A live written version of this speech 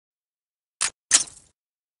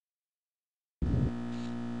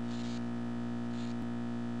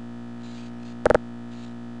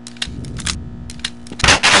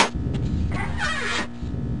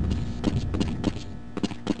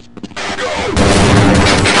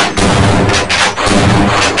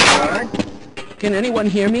Can anyone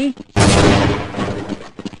hear me?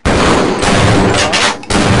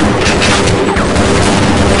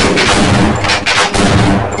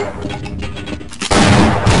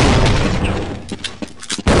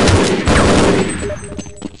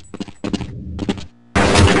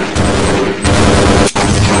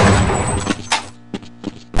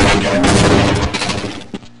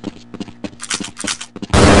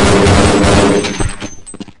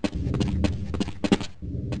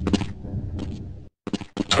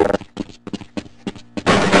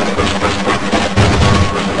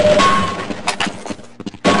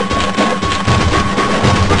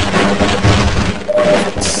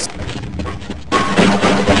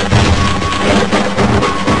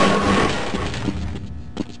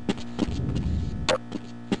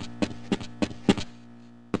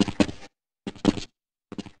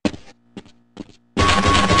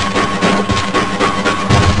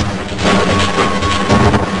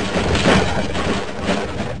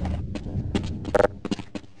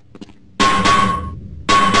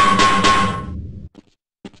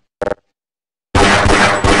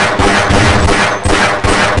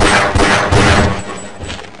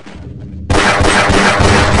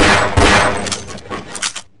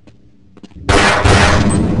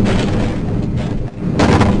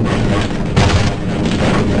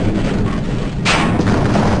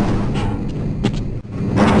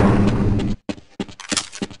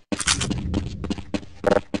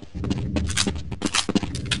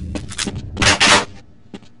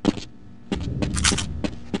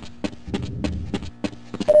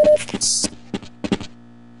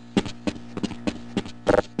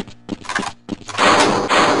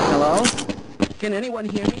 Hello? Can anyone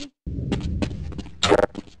hear me?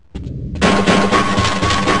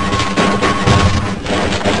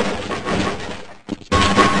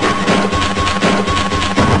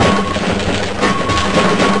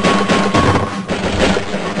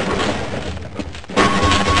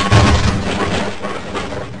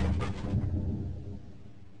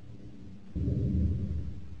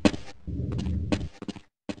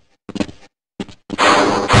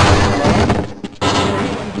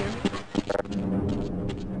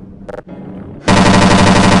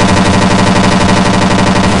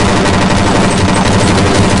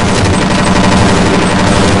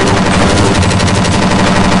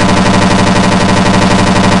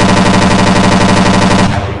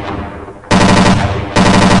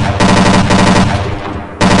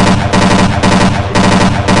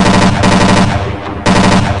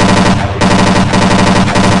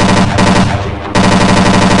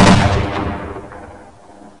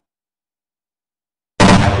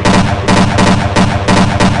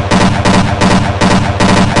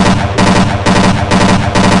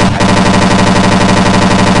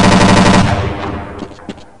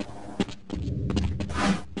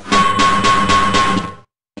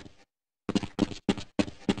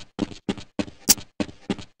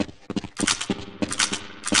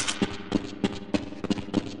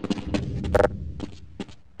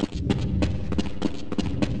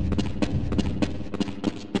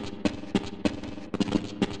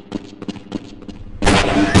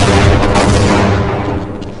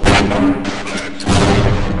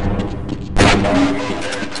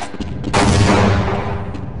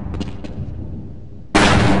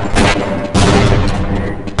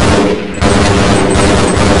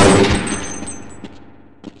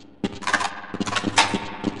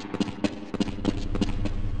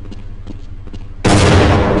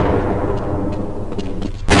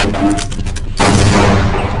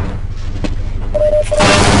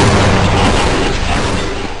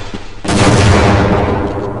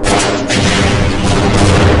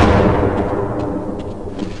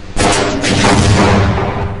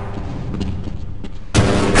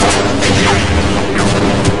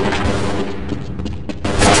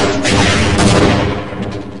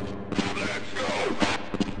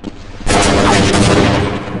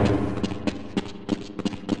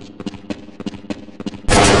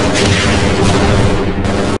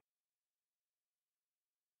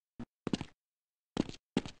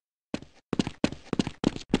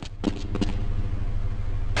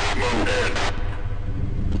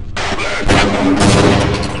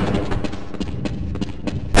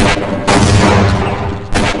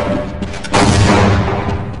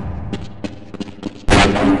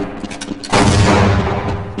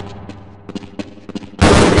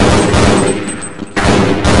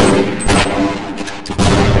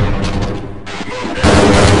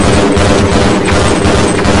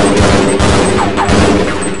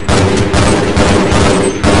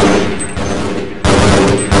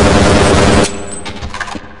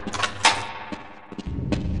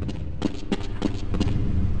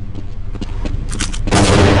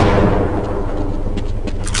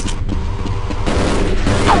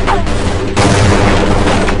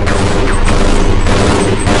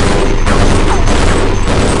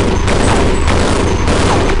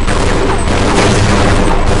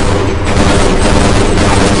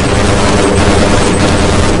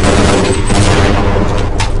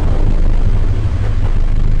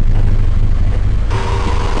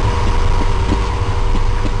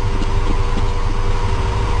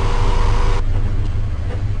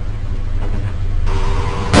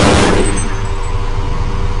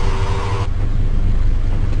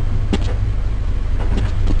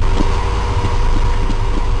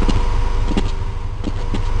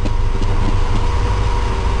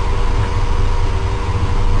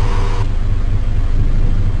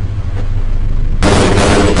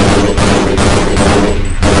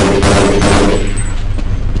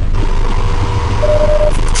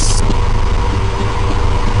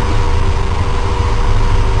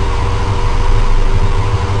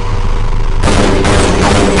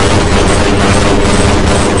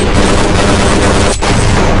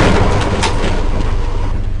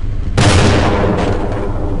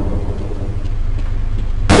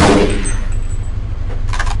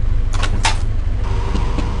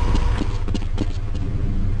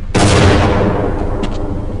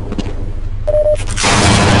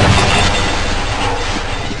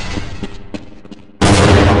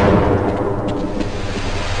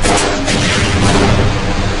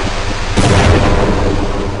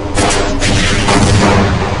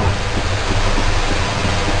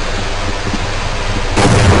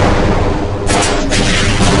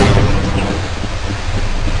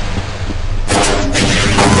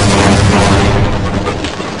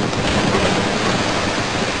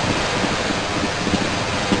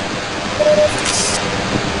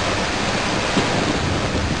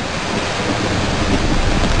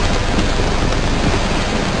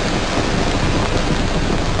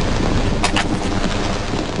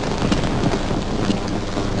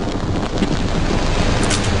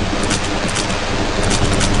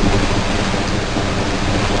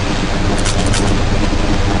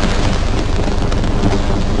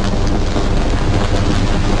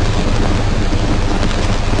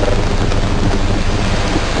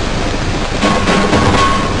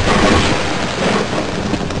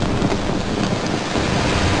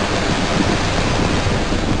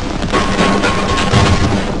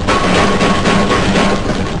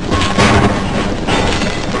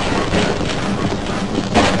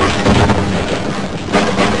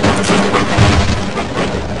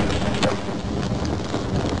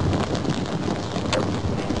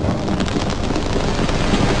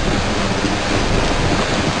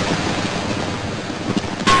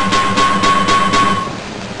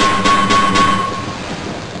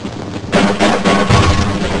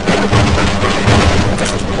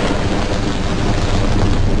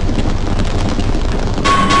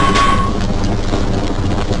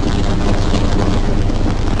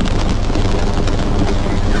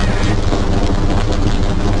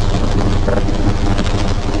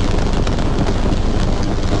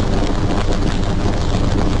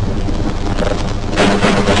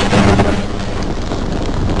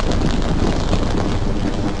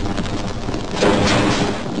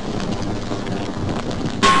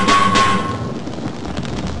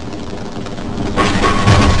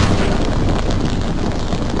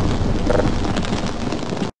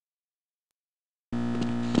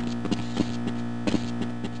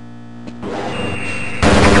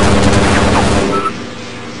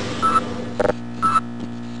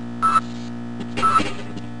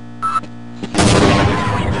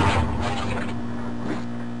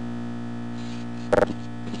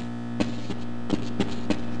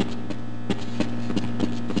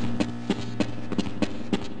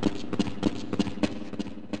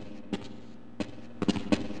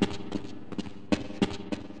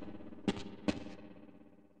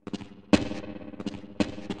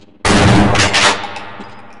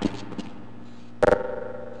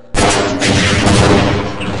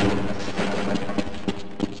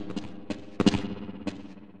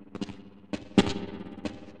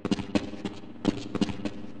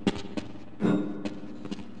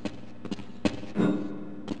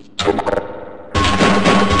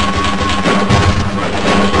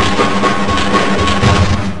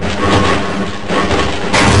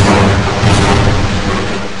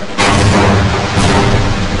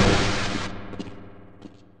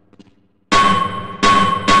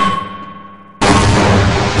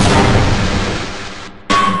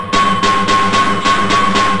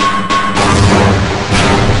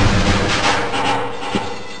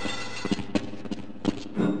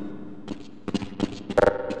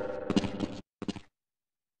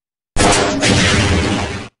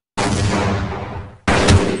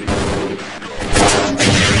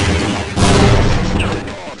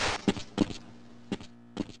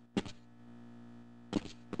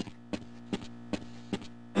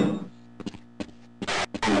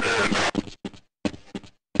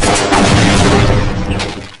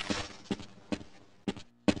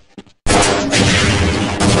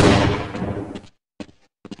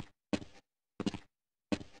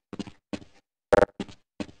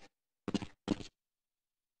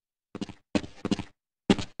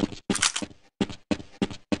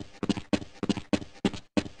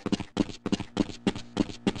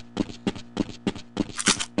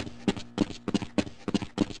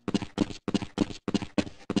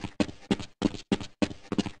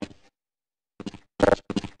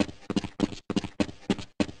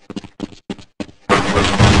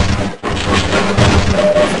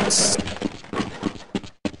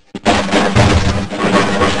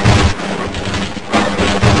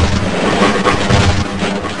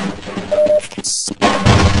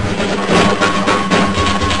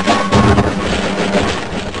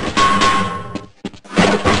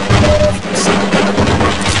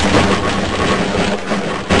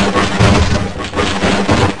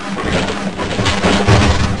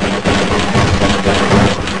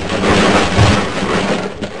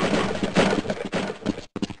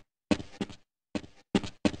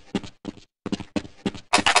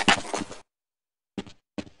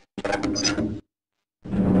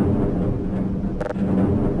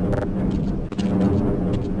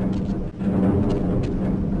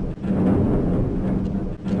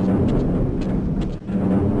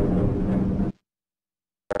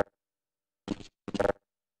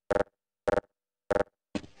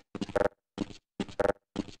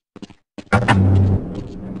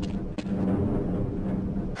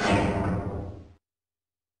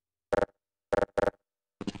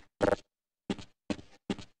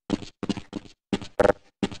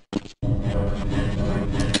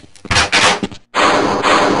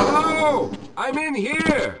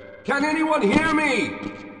 here? Can anyone hear me?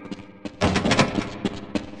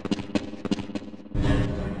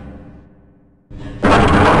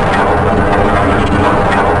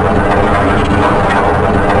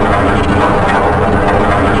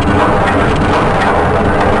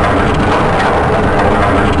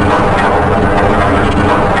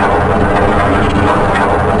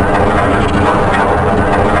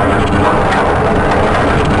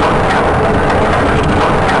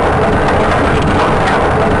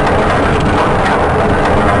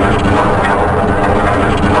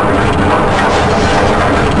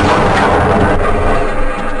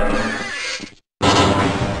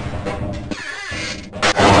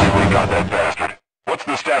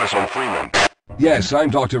 Yes, I'm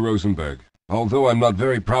Dr. Rosenberg, although I'm not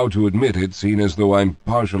very proud to admit it, seeing as though I'm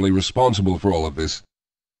partially responsible for all of this.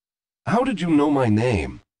 How did you know my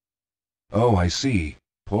name? Oh, I see.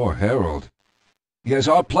 Poor Harold. Yes,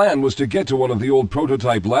 our plan was to get to one of the old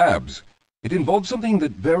prototype labs. It involved something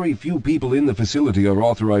that very few people in the facility are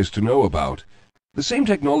authorized to know about. The same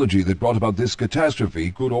technology that brought about this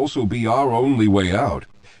catastrophe could also be our only way out.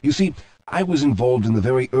 You see, I was involved in the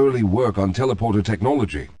very early work on teleporter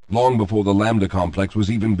technology, long before the Lambda complex was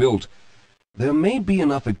even built. There may be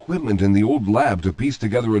enough equipment in the old lab to piece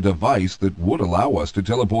together a device that would allow us to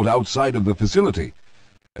teleport outside of the facility.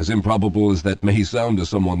 As improbable as that may sound to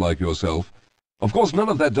someone like yourself, of course none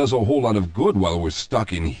of that does a whole lot of good while we're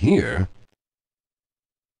stuck in here.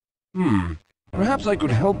 Perhaps I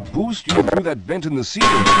could help boost you through that vent in the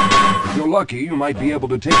ceiling. If you're lucky, you might be able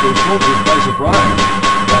to take those soldiers by surprise.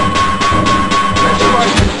 Let's try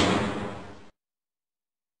this.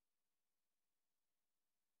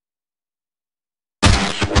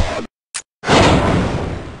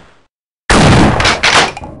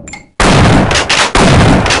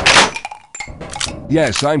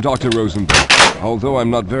 Yes, I'm Dr. Rosenberg, although I'm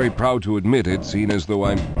not very proud to admit it, seeing as though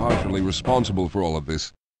I'm partially responsible for all of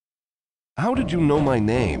this. How did you know my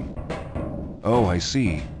name? Oh, I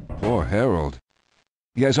see. Poor Harold.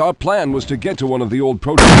 Yes, our plan was to get to one of the old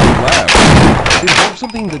prototype labs. It involved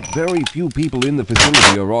something that very few people in the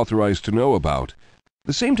facility are authorized to know about.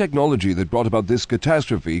 The same technology that brought about this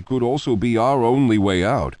catastrophe could also be our only way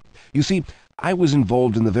out. You see, I was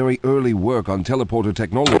involved in the very early work on teleporter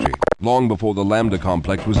technology, long before the Lambda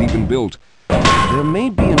complex was even built. There may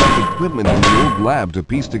be enough equipment in the old lab to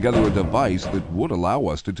piece together a device that would allow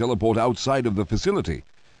us to teleport outside of the facility.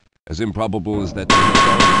 As improbable as that may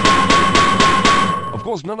sound. Of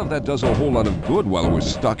course, none of that does a whole lot of good while we're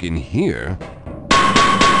stuck in here.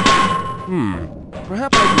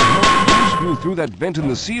 Perhaps I can help boost you through that vent in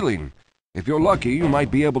the ceiling. If you're lucky, you might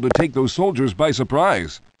be able to take those soldiers by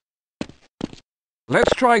surprise.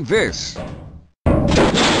 Let's try this.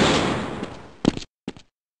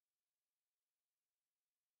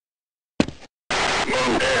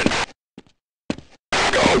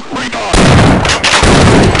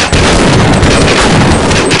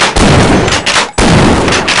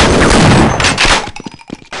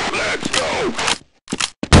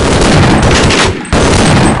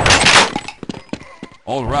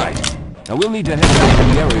 All right. Now we'll need to head back to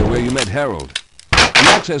the area where you met Harold. The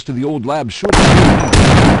access to the old lab should be easy.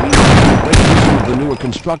 We need to break through some of the newer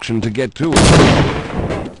construction to get to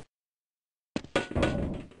it.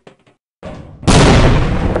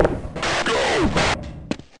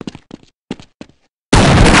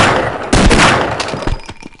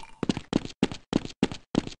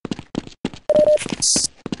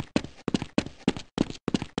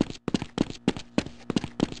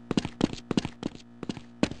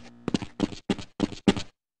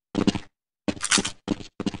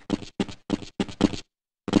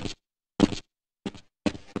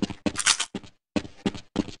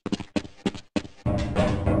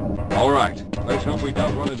 All right, let's hope we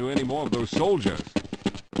don't run into any more of those soldiers.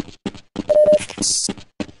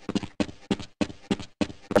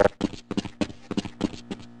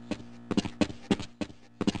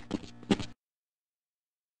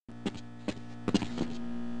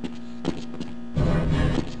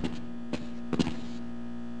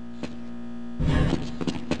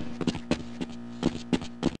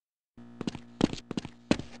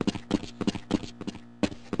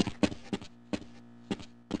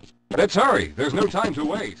 Let's hurry. There's no time to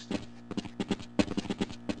waste.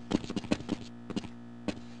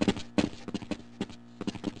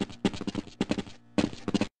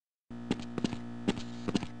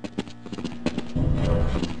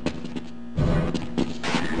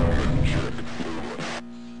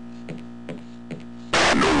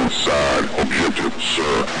 No side objective,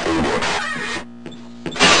 sir. Over.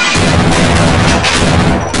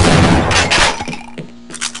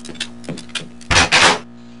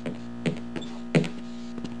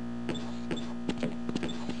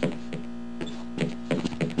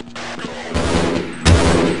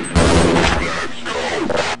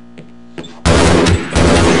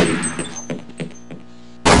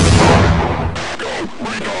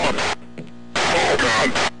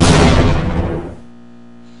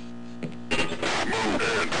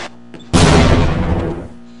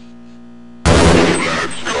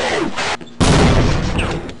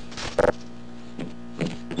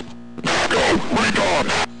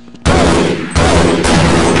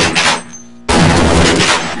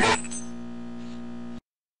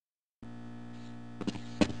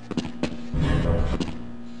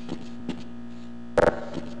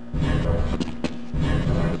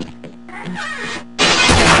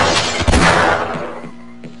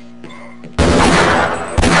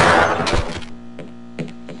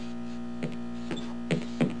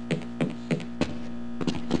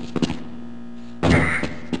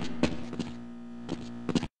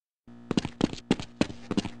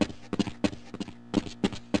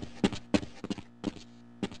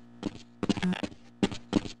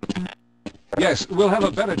 Yes, we'll have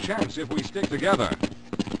a better chance if we stick together.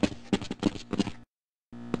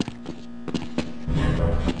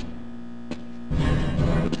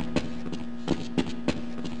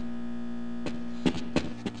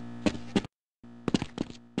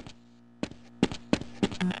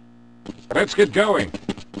 Let's get going.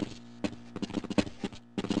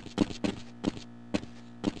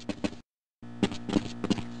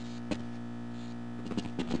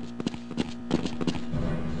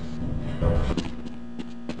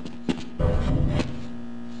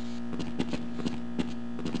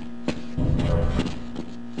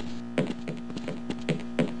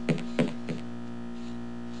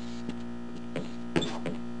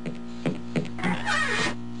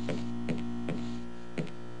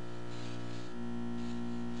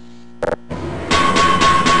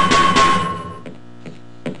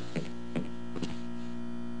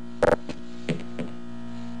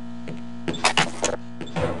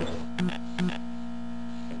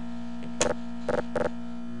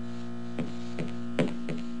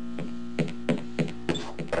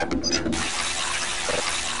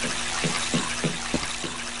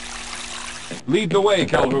 Lead the way,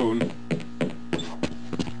 Calhoun.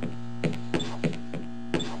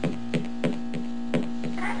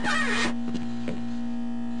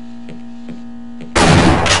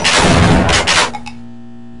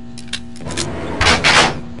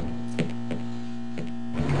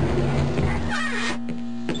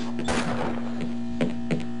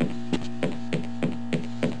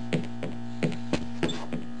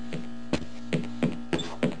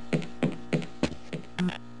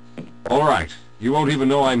 All right. You won't even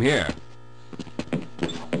know I'm here.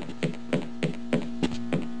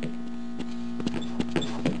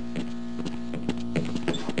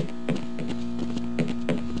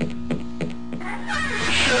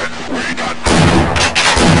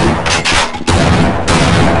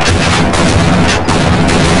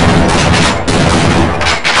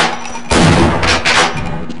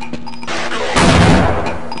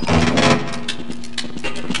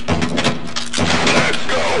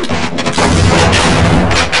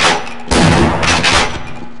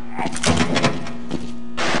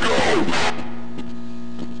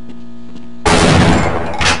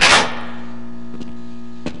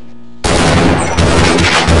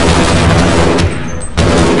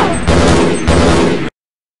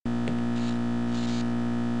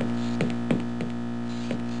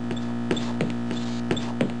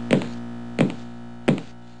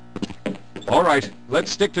 All right,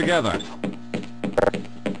 let's stick together.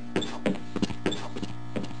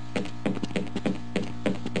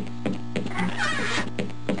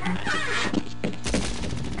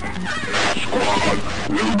 Squad,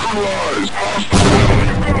 neutralize hostile.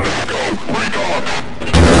 Let's go. Recon.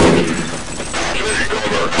 Take cover.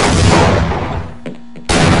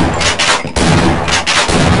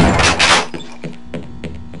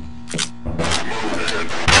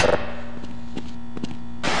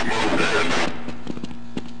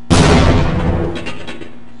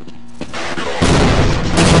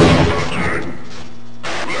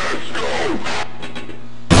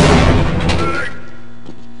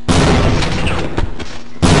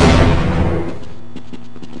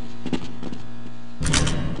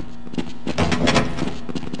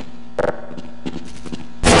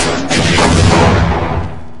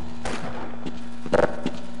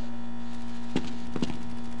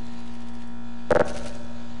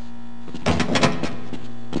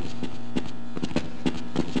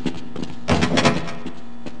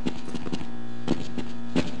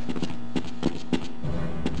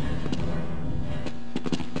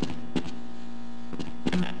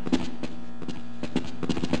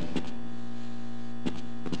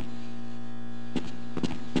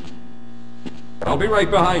 I'll be right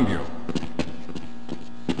behind you.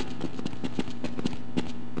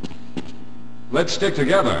 Let's stick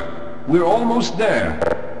together. We're almost there.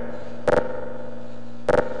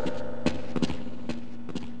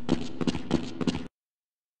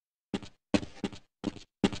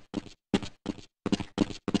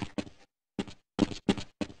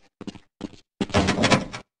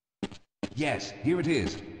 Yes, here it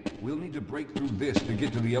is. We'll need to break through this to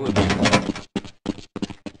get to the elevator.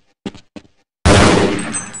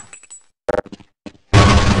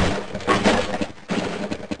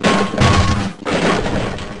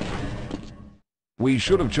 We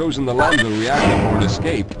should have chosen the lander reactor for an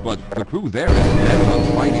escape, but the crew there is bent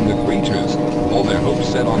on fighting the creatures, all their hopes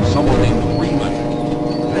set on someone named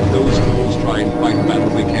Freeman. Let those fools try and fight a battle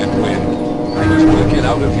they can't win. I just want to get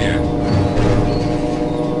out of here.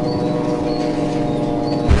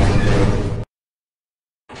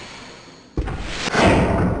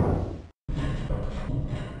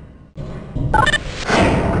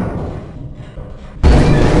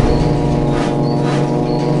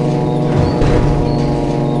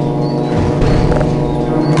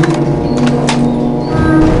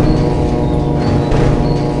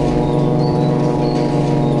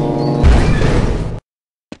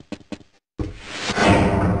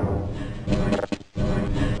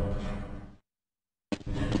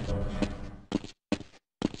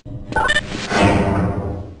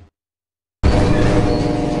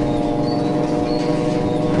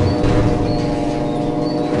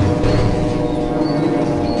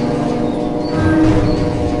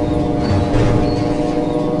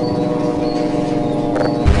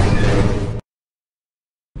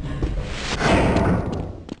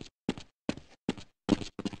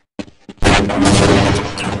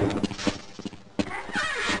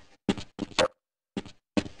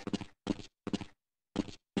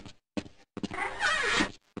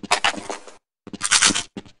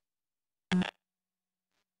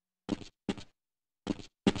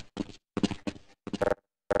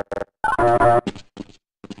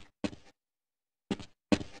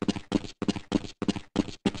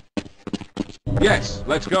 Yes,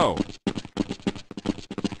 let's go.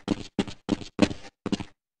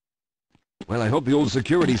 Well, I hope the old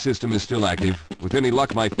security system is still active. With any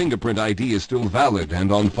luck, my fingerprint ID is still valid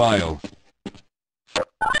and on file.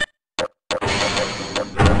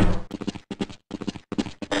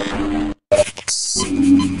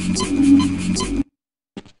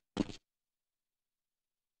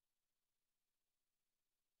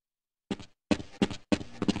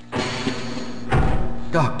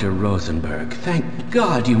 Dr. Rosenberg, thank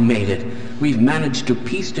God you made it. We've managed to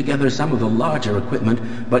piece together some of the larger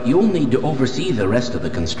equipment, but you'll need to oversee the rest of the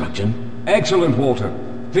construction. Excellent, Walter.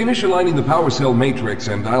 Finish aligning the power cell matrix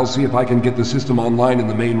and I'll see if I can get the system online in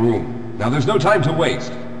the main room. Now there's no time to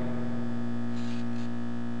waste.